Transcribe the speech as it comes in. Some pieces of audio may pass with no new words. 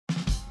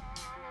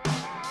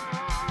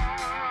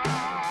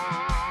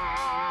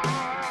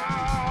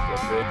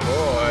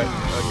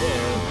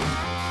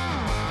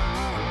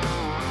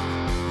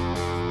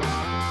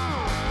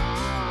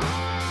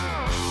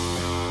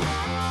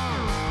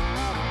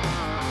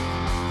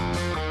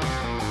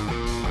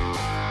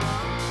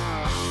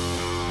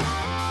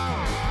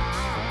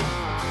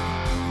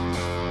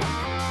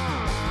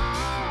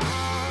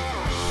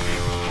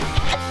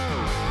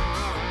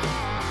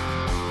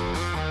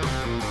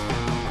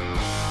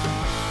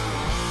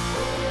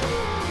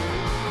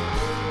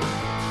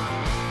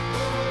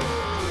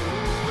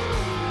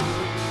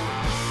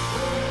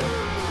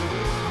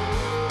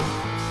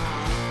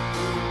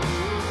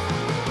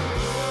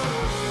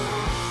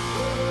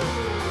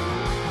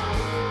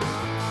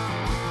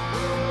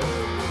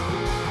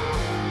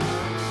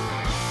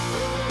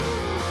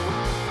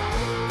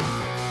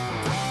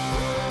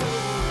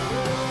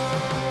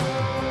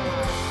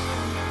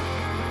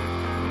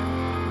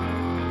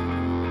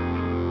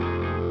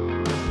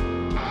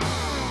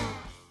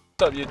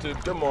What's up,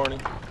 YouTube? Good morning.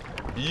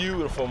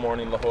 Beautiful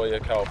morning, La Jolla,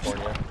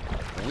 California.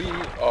 We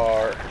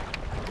are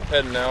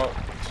heading out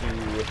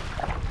to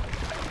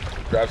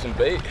grab some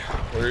bait.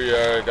 We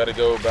got to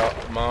go about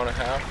a mile and a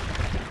half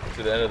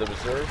to the end of the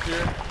reserve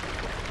here,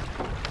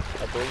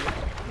 I believe.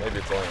 Maybe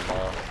it's only a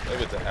mile.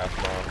 Maybe it's a half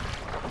mile.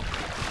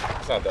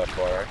 It's not that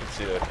far. I can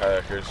see the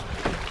kayakers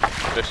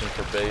fishing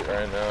for bait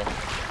right now.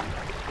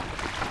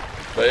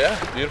 But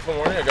yeah, beautiful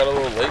morning. I got a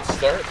little late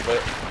start, but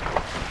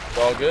it's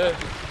all good.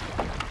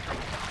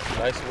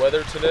 Nice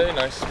weather today,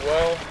 nice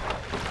swell.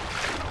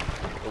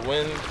 The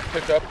wind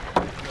pick up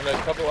in a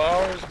couple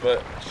hours,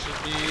 but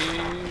should be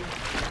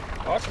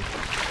awesome.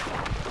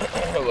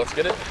 Let's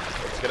get it.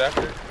 Let's get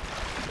after it.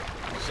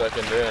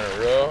 Second day in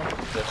a row.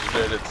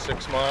 Yesterday I did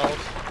 6 miles.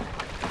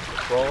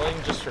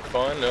 Trolling just for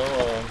fun. No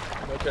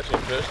catching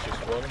fish,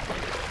 just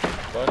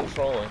fun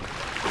trolling.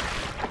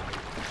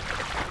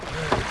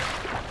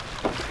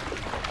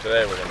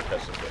 Today we're gonna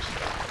catch some fish.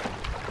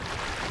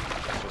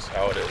 That's just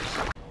how it is.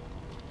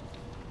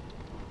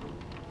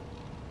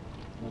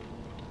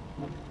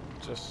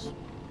 Just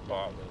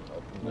bobbing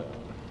up and down,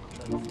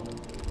 trying to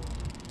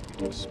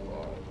find a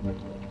spot.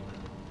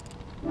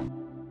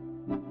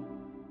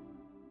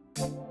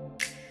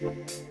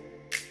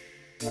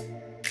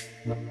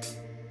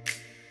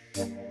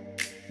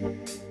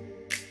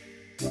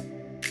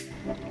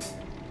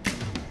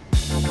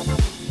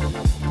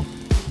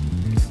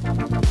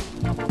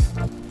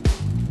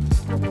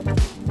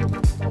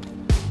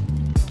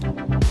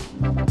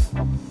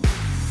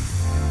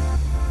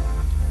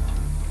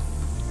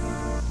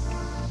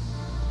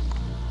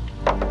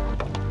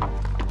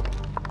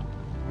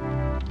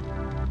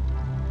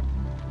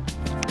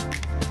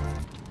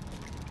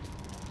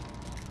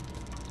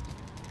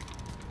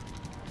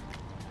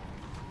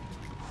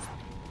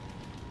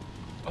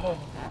 Oh.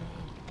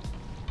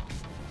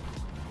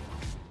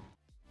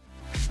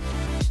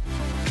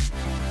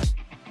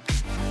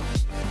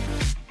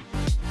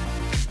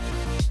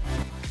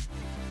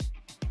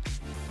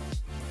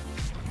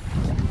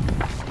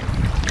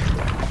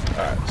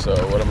 Alright, so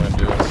what I'm going to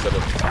do instead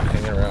of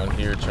hanging around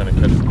here trying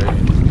to catch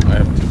bait, I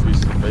have 2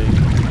 pieces of bait.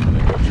 I'm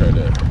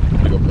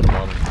going to go put them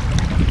on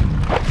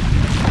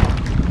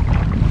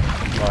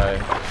my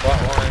flat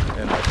line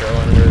and my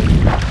Carolina rig.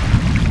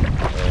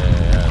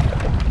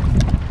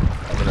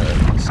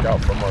 Scout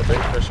for more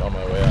bait fish on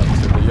my way out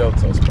to the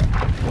YellowTail spot.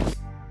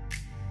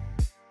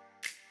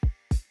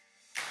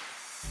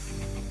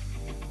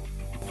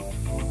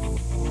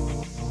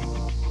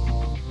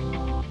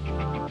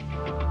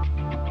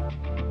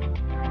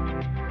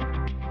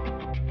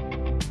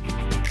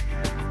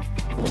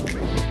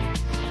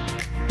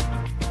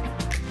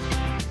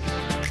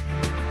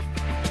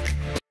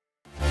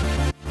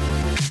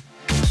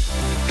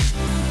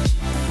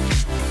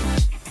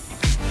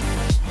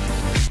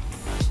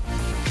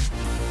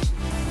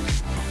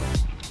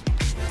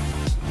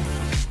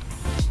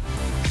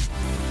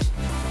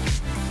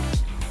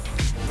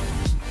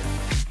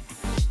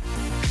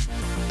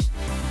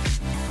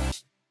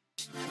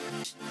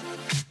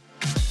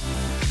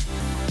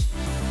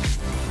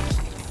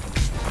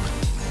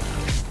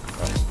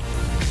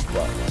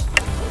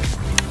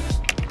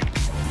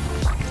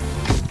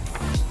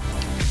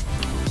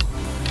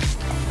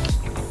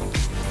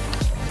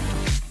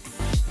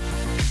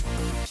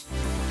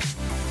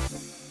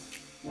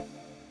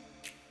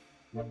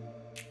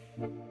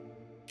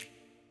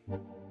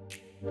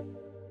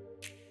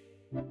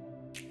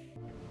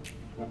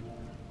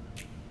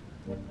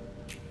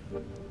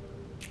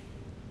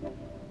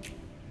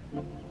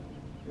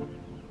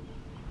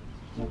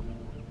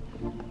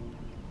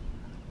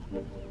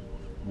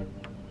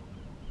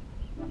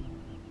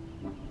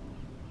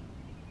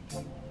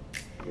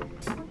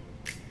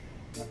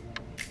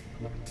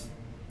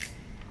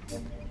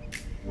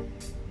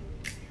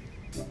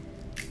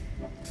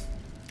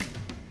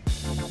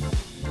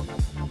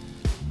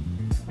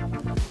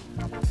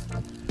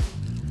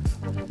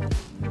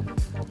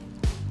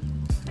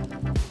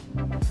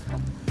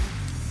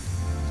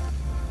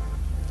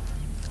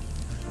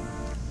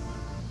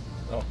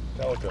 Oh,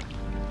 Calicos.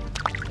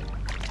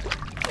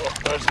 Oh,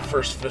 there's the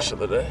first fish of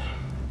the day.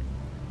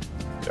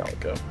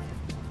 Calicos.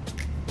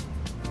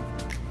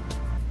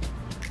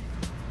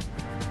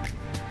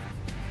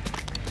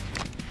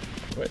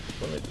 Wait,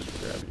 let me just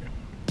grab you.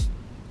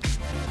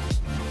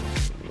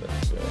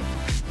 Let's go.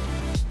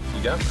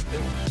 You got my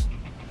fish.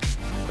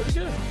 Pretty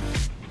good.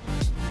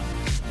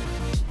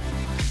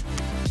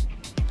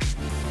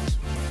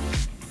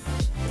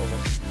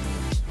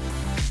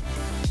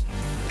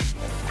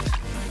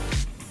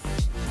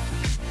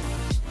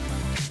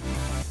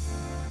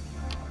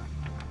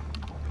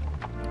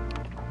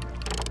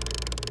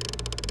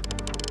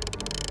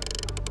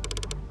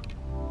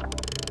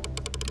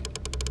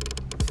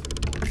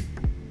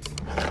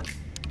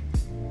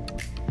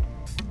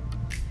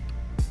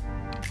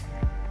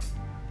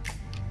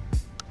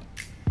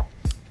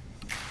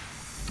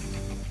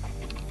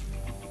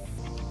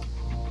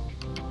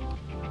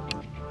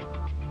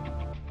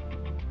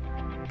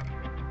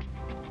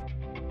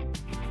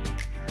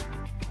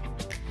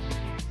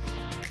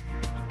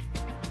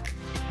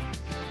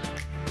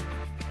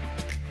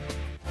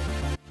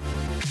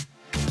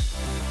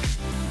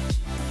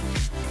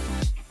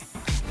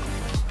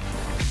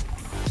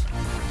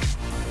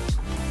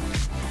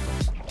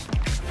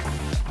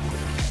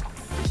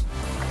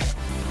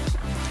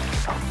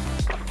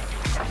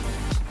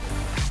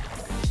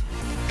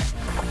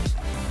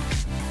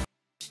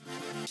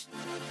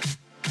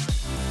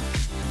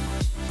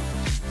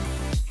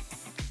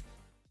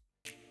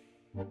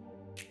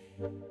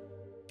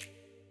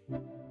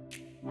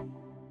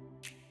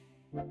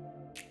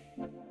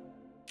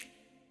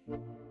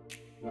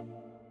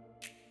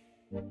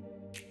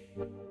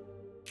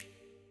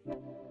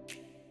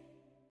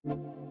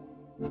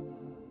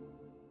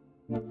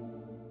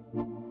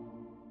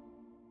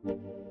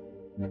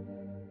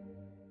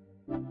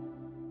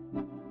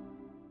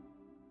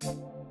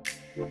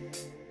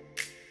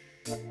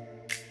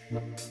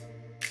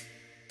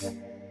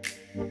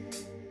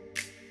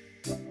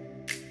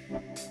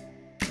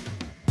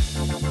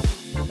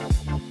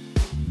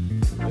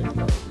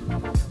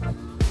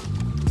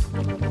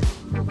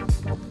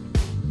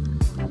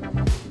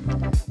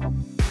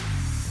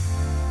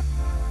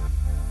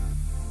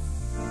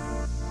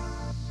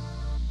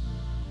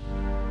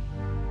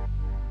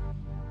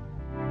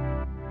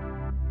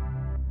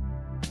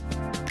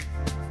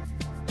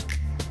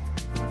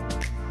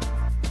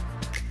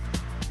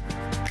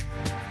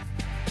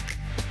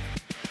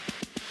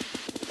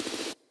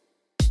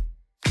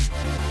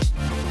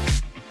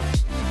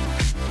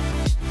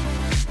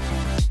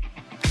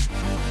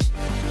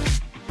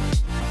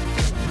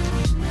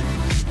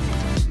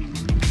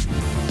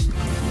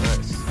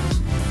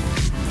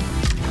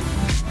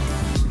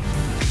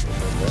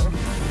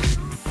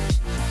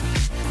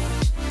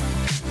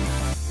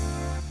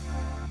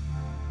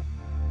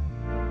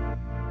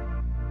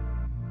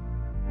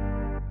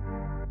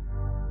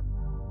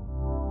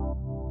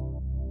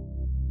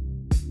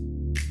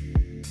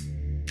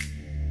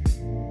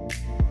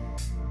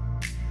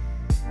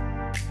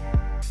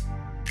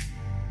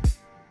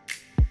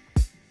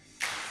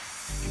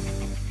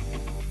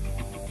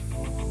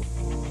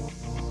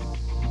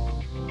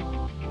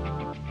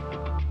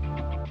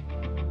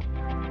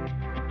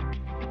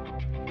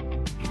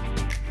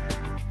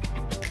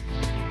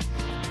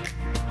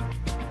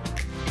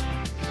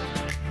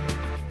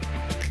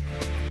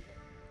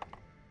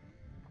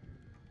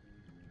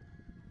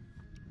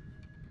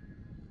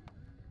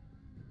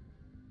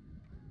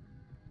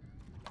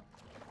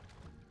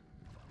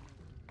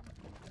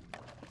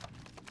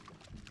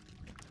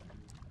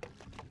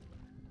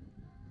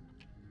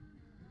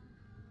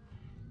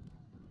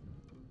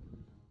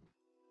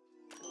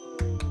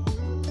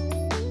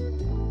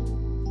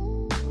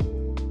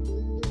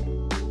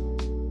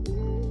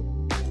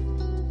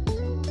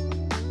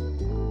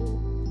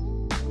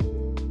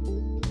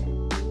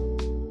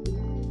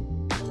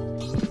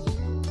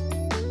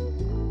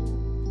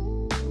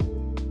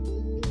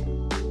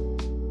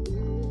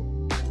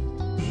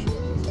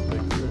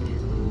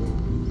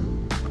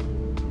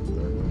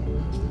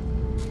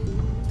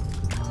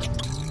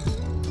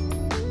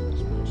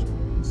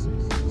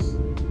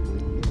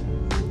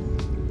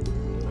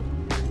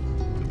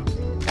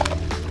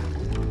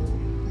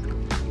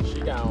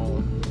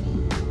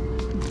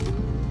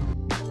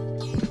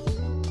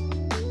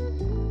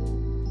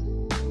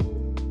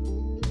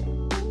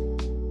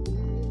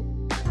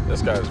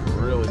 This guy's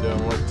really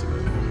doing work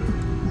today.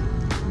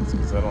 It's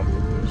because I don't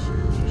think there's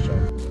fish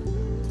out there.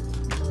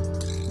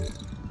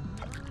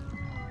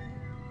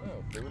 Oh,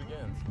 do it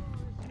again.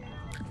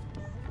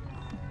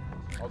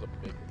 That was a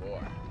big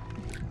boy.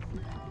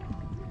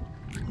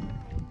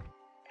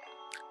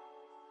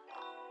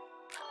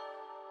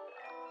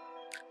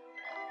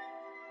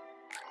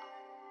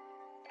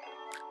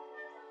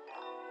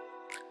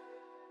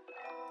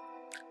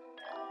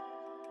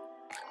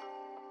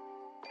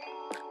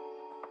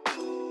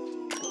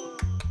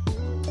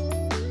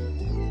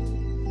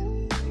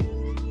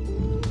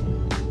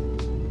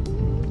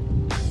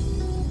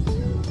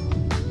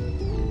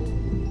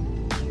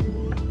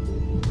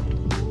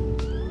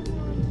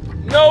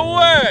 No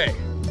way!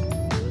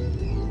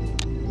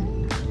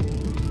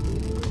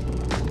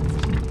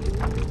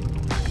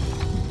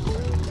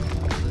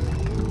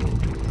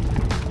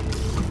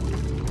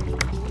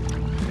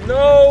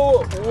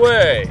 No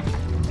way!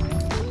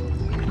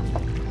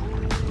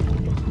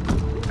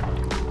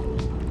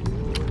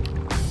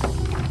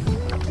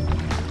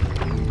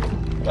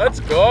 Let's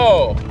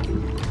go!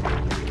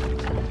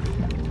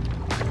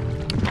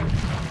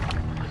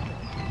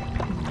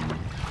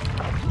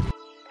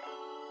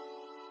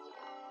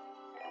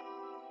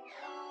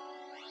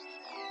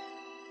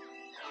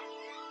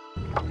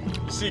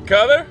 See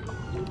color?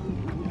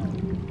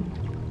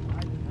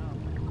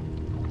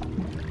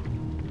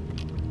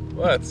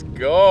 Let's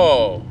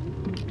go.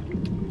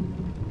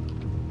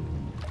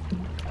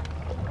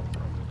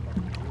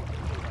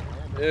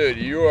 Dude,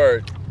 you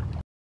are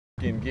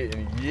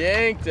getting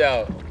yanked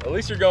out. At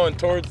least you're going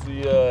towards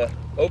the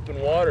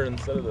open water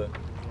instead of the...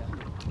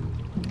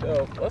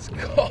 Yo, let's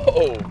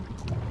go.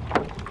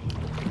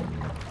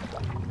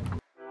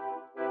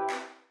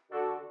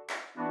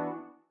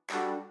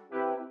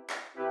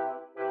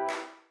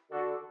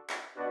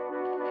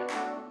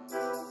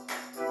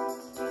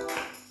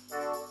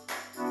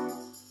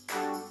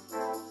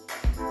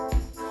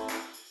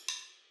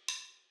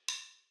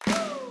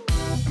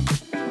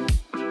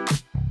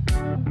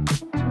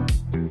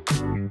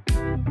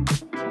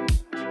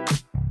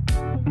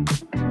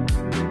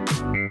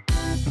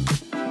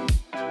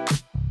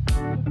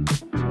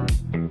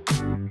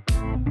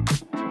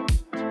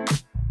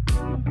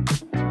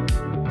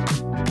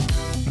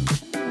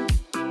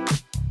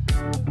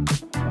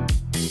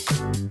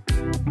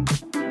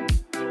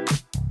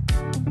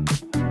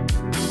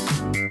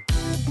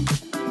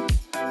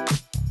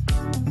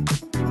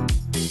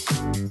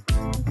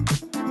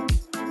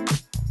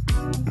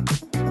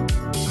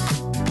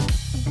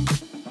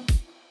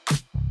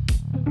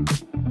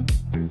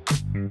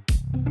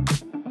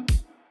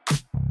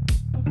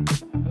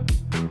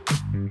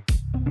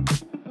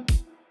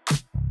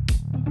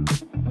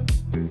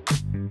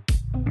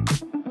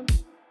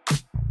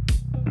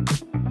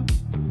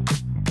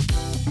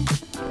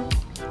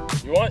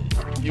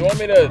 You want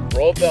me to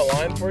roll up that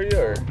line for you,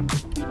 or?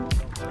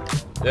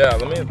 Yeah,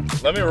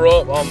 let me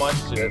roll up all my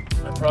shit.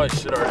 I probably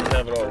should already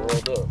have it all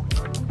rolled up.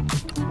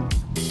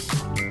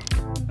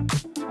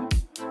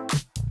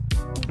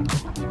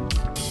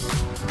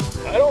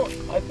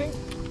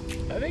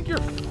 I think you're.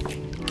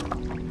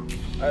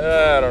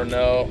 I don't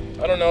know.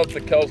 I don't know if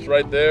the kelp's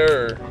right there,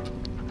 or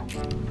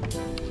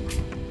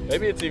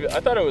maybe it's even.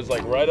 I thought it was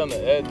like right on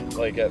the edge,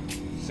 like at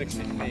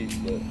 60 feet,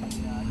 but.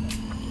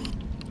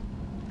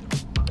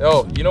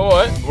 Oh, you know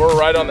what? We're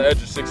right on the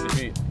edge of 60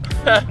 feet.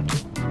 Yeah.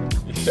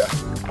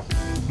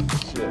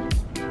 Shit.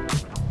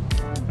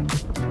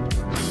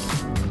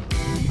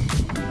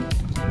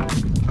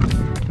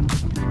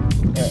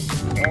 Yeah,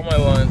 all my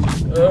lines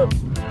up.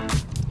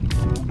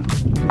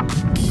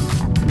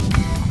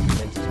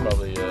 Thinks he's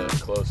probably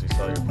close. He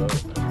saw your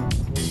boat.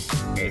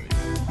 Maybe.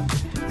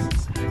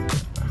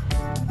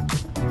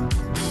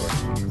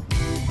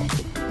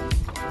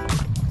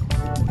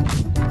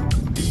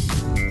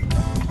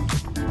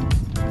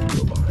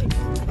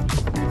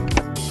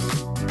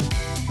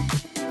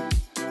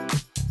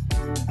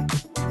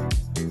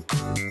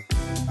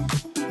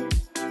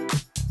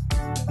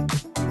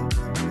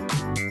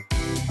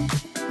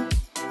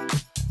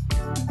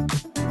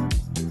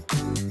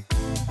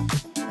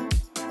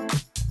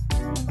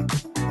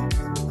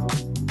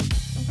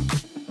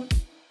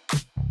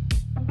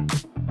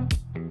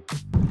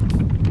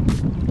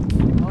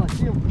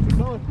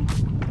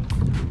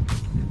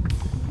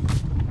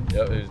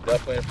 Yep, he's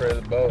definitely afraid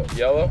of the boat.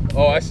 Yellow?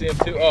 Oh, I see him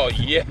too. Oh,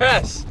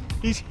 yes!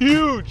 He's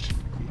huge!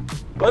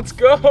 Let's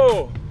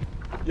go!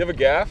 You have a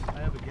gaff? I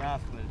have a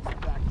gaff, but it's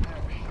back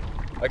there.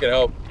 I can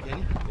help. Can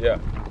you? Yeah.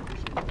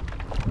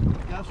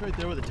 Gaff's right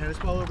there with a tennis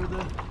ball over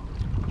there.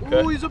 Okay.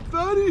 Oh, he's a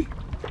fatty!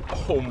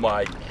 Oh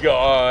my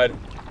God.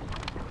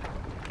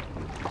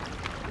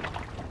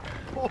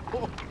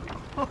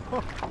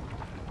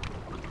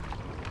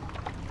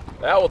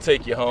 That will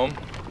take you home.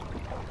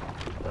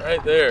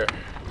 Right there.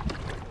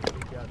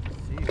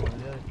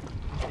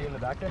 See in the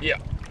back there? Yeah.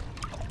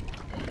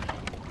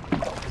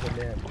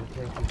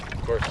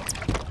 Of course.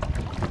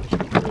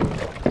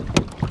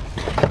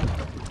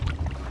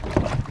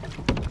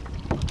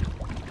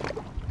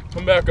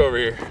 Come back over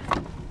here.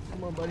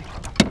 Come on, buddy.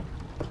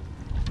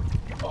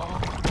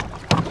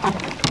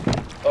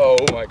 Oh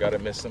my God, I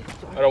missed him.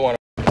 I don't want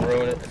to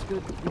ruin it. That's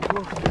good.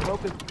 You're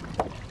helping.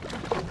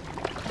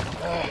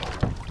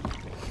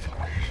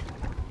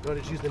 You want to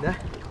just use the net?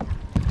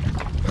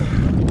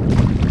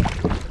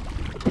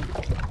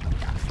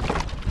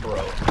 Bro,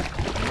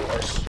 you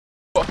are so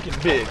fucking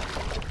big.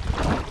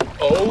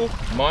 Oh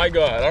my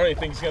God, I don't even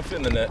think he's gonna fit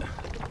in the net.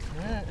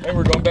 And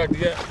we're going back to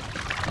get.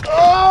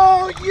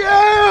 Oh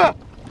yeah!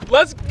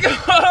 Let's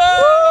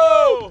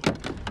go!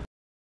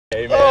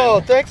 Hey man.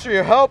 Oh, thanks for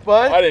your help,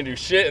 bud. I didn't do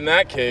shit in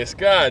that case.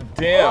 God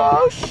damn.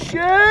 Oh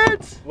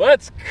shit!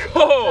 Let's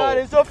go! That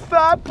is a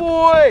fat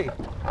boy!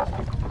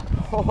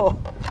 Oh.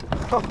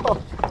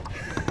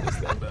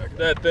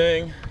 That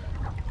thing.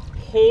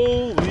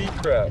 Holy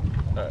crap.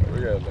 Alright,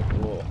 we gotta look a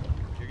little.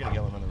 You're gonna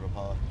get one on the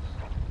Rapala.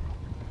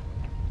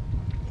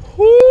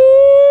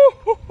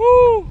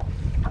 Woo!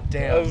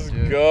 Damn. Let's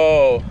dude.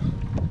 go.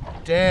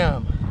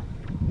 Damn.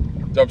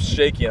 I'm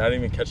shaking. I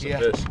didn't even catch the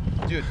fish.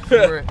 Dude, you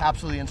were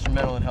absolutely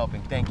instrumental in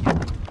helping. Thank you.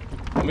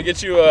 Let me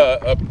get you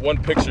one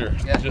picture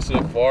just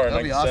so far, and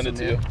I can send it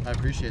to you. I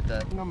appreciate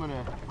that. I think I'm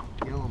gonna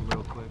kill him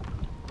real quick.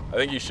 I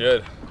think you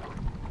should.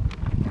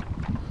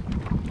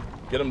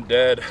 Get him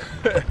dead.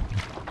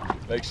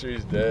 Make sure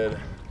he's dead.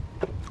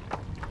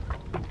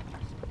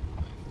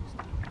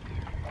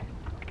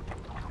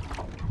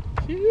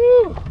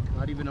 Phew.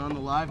 Not even on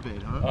the live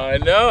bait, huh? I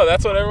know.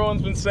 That's what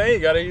everyone's been saying. You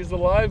gotta use the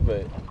live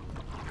bait.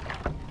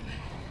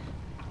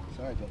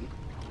 Sorry, buddy.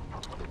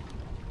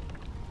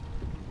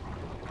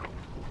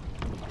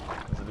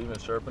 Is it even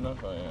sharp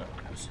enough? Oh yeah,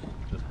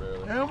 just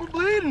barely. And we're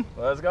bleeding.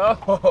 Let's go.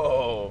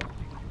 All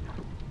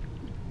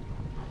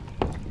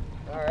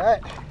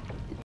right.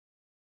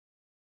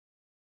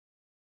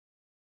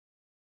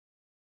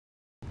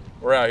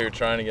 We're out here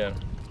trying again.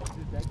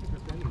 Dude, thank you for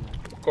sending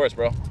that. Of course,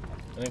 bro.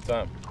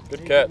 Anytime.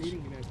 Good catch.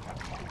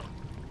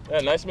 Yeah,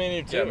 nice meeting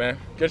you too, yeah, man.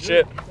 Good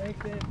shit.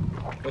 Thanks, Dave.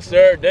 Yes,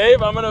 sir.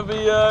 Dave, I'm gonna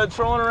be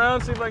trolling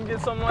around, see if I can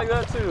get something like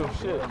that too.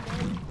 Shit.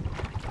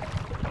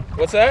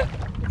 What's that?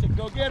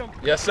 Go get him.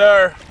 Yes,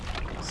 sir.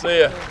 See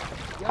ya.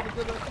 You have a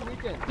good rest of the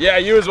weekend. Yeah,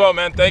 you as well,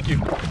 man. Thank you.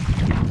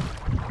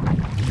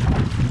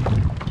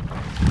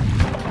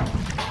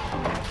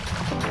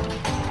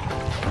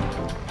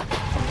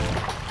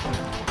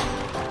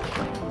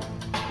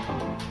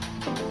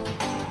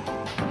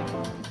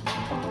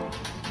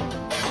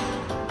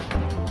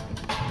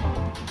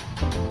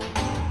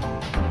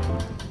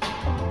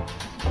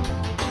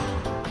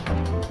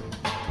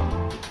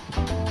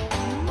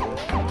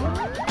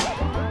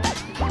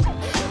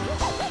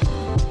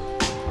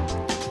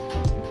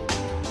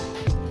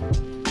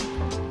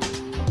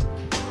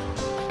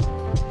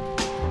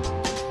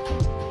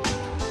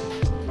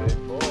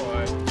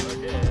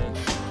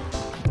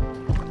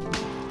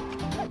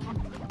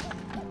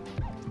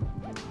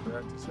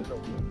 forgot to say hello.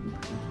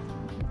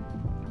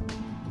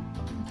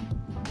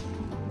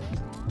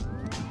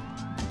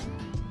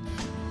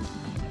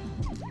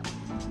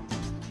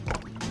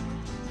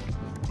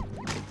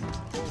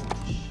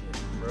 Holy shit,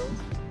 bro.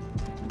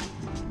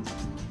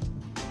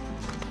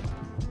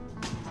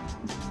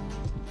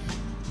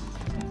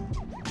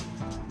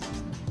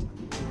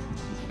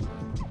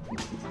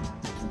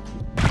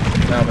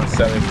 Now I'm at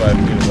 75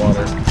 feet of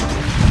water.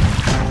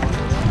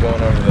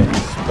 Going over the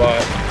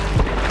spot.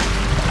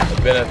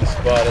 I've been at the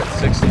spot at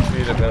 60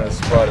 feet, I've been at the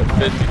spot at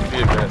 50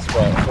 feet, I've been at the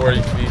spot at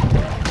 40 feet.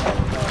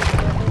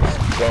 Just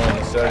going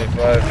to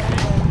 75 feet.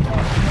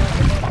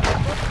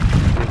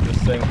 See if this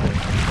thing can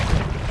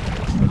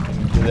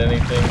get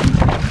anything.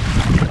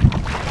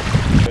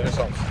 There's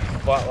some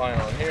flat line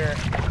on here,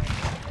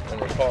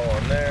 and we're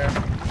following there.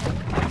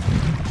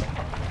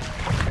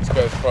 This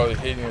guy's probably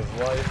hating his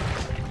life.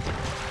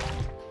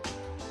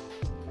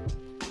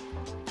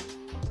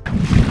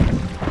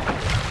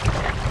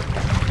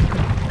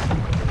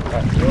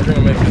 We're going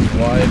to make this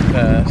wide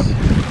pass.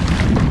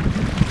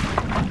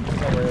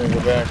 And we're going to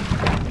go back.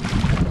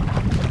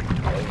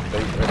 There's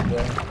bait right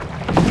there.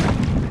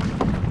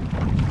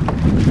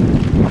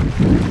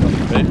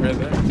 Bait right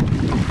there.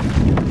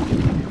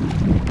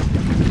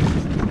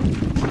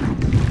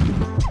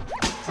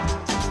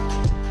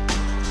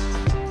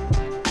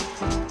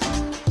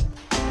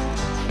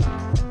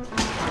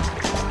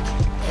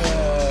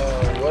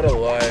 Oh, what a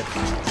life.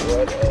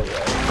 What a life.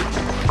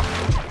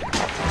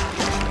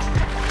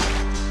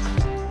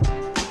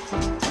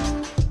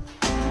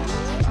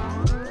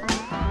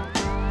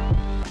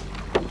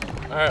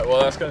 Alright,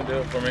 well that's going to do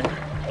it for me.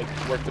 I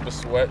worked up a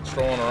sweat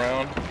strolling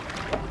around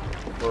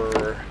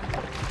for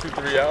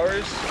 2-3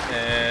 hours,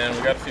 and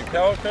we got a few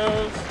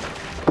calicos.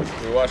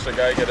 We watched a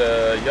guy get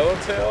a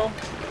YellowTail,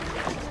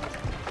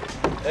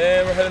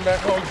 and we're heading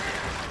back home.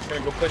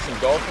 Gonna go play some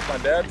golf with my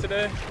dad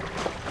today,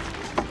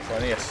 so I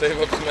need to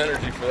save up some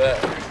energy for that.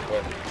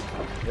 But,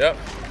 yep.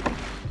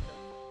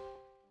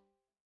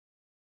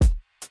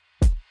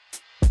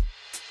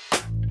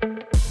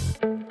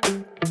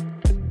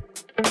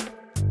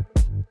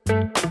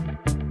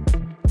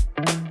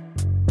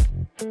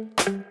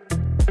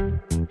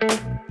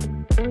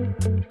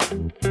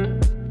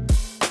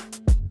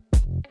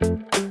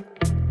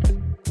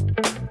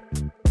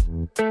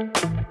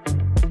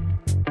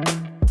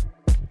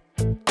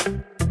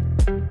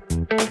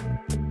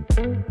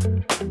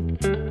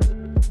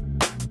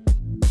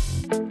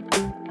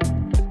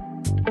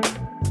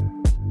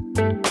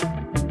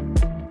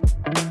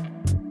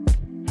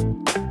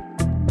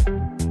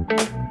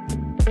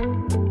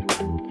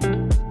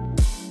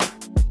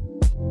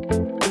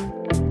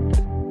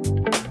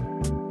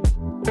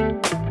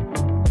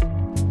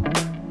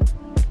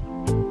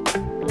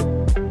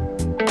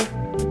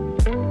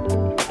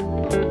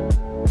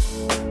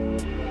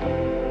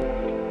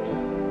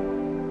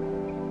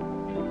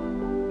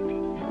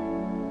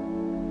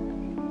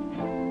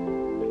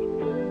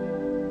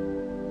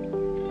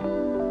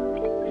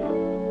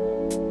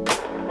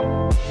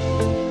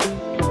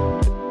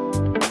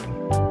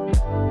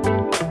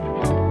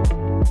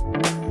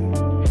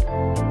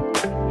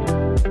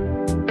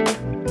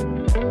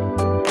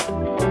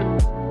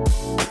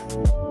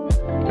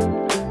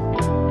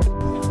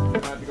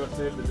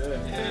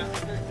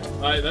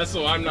 That's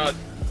so I'm not.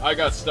 I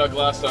got stuck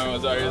last time I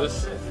was out here.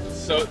 This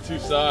is so too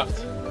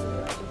soft.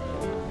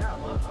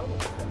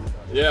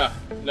 Yeah,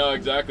 no,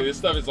 exactly. This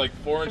stuff is like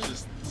 4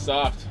 inches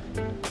soft,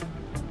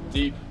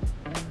 deep.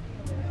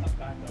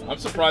 I'm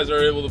surprised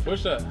they're able to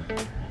push that.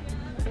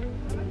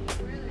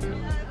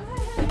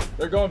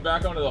 They're going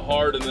back onto the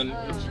hard, and then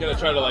he's gonna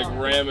try to like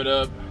ram it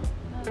up.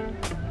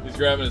 He's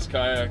grabbing his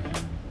kayak.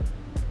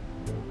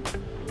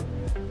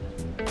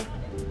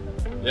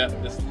 Yeah,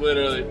 this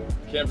literally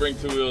can't bring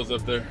 2 wheels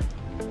up there.